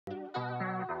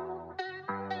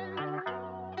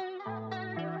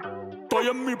Estoy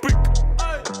en mi pick.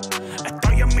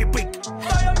 Estoy en mi pick.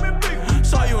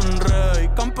 Soy un rey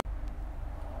campeón.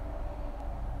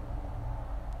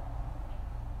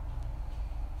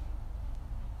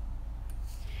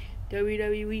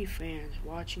 WWE fans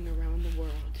watching around the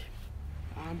world,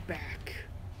 I'm back.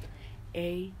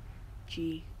 AGV.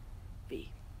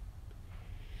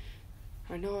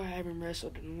 I know I haven't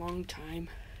wrestled in a long time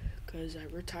because I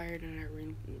retired and I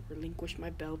relinquished my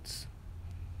belts.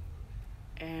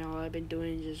 And all I've been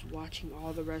doing is just watching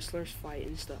all the wrestlers fight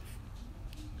and stuff.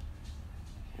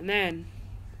 And then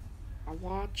I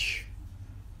watch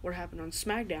what happened on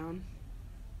Smackdown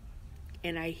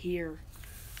and I hear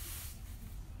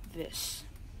this.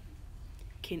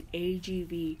 Can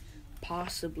AGV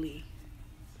possibly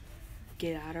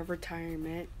get out of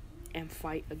retirement and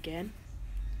fight again?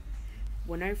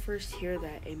 When I first hear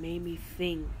that, it made me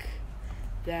think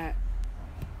that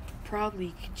probably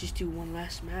you could just do one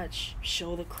last match,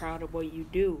 show the crowd of what you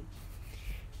do.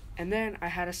 And then I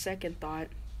had a second thought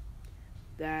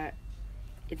that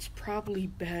it's probably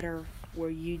better where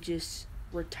you just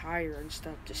retire and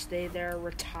stuff, to stay there,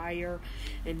 retire,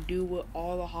 and do what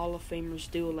all the Hall of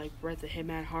Famers do, like Bret the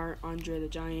Hitman Hart, Andre the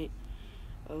Giant,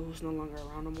 who's no longer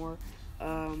around anymore,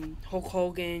 Hulk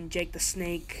Hogan, Jake the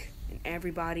Snake, and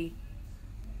everybody.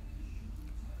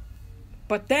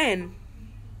 But then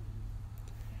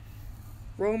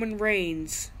Roman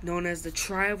Reigns, known as the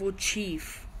Tribal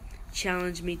Chief,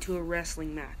 challenged me to a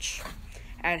wrestling match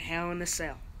at Hell in a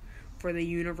Cell for the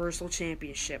Universal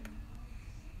Championship.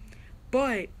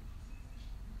 But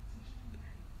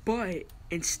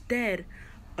instead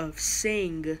of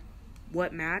saying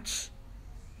what match,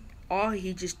 all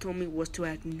he just told me was to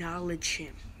acknowledge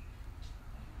him.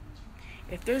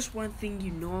 If there's one thing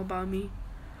you know about me,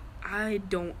 I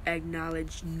don't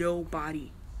acknowledge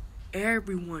nobody.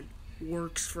 Everyone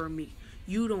works for me.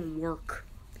 You don't work.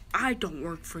 I don't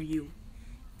work for you.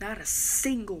 Not a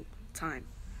single time.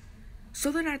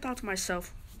 So then I thought to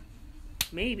myself,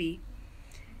 I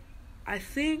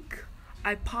think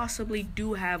I possibly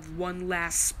do have one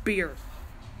last spear.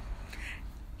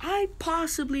 I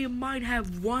possibly might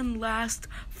have one last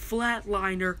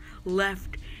flatliner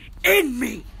left in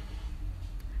me.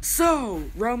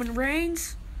 So, Roman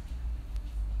Reigns,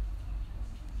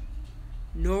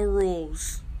 no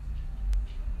rules.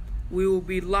 We will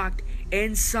be locked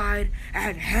inside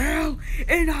at Hell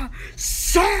in a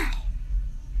Cell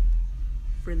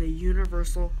for the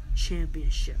Universal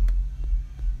Championship.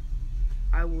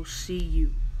 I will see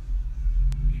you